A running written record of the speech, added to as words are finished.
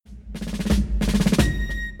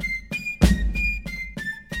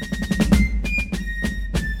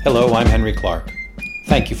Hello, I'm Henry Clark.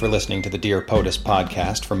 Thank you for listening to the Dear POTUS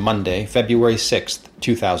podcast for Monday, February 6th,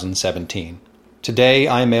 2017. Today,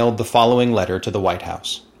 I mailed the following letter to the White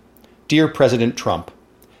House. Dear President Trump,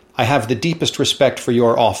 I have the deepest respect for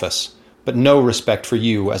your office, but no respect for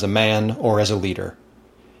you as a man or as a leader.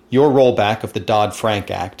 Your rollback of the Dodd-Frank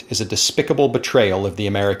Act is a despicable betrayal of the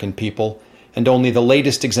American people and only the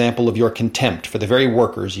latest example of your contempt for the very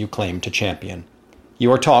workers you claim to champion.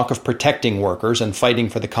 Your talk of protecting workers and fighting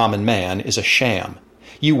for the common man is a sham.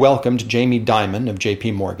 You welcomed Jamie Dimon of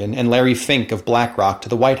J.P. Morgan and Larry Fink of BlackRock to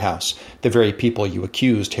the White House, the very people you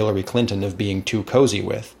accused Hillary Clinton of being too cozy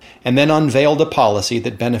with, and then unveiled a policy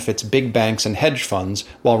that benefits big banks and hedge funds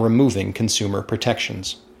while removing consumer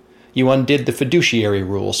protections. You undid the fiduciary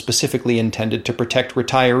rule specifically intended to protect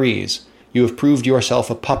retirees. You have proved yourself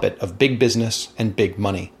a puppet of big business and big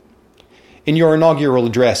money. In your inaugural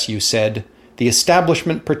address, you said, "The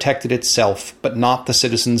establishment protected itself, but not the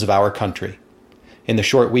citizens of our country." In the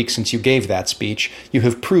short week since you gave that speech, you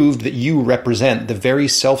have proved that you represent the very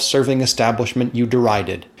self-serving establishment you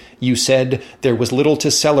derided. You said there was little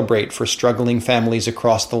to celebrate for struggling families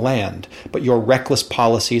across the land, but your reckless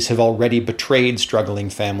policies have already betrayed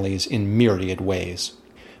struggling families in myriad ways.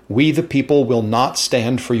 We the people will not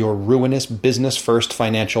stand for your ruinous business-first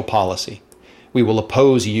financial policy. We will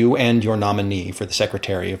oppose you and your nominee for the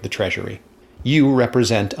Secretary of the Treasury. You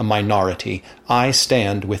represent a minority. I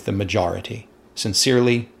stand with the majority.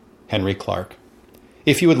 Sincerely, Henry Clark.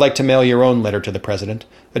 If you would like to mail your own letter to the President,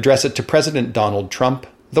 address it to President Donald Trump,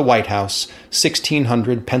 the White House,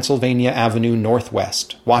 1600 Pennsylvania Avenue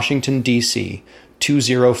Northwest, Washington, D.C.,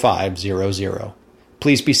 20500.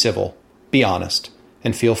 Please be civil, be honest,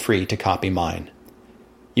 and feel free to copy mine.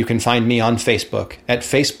 You can find me on Facebook at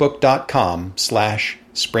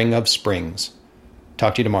facebook.com/springofsprings.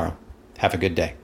 Talk to you tomorrow. Have a good day.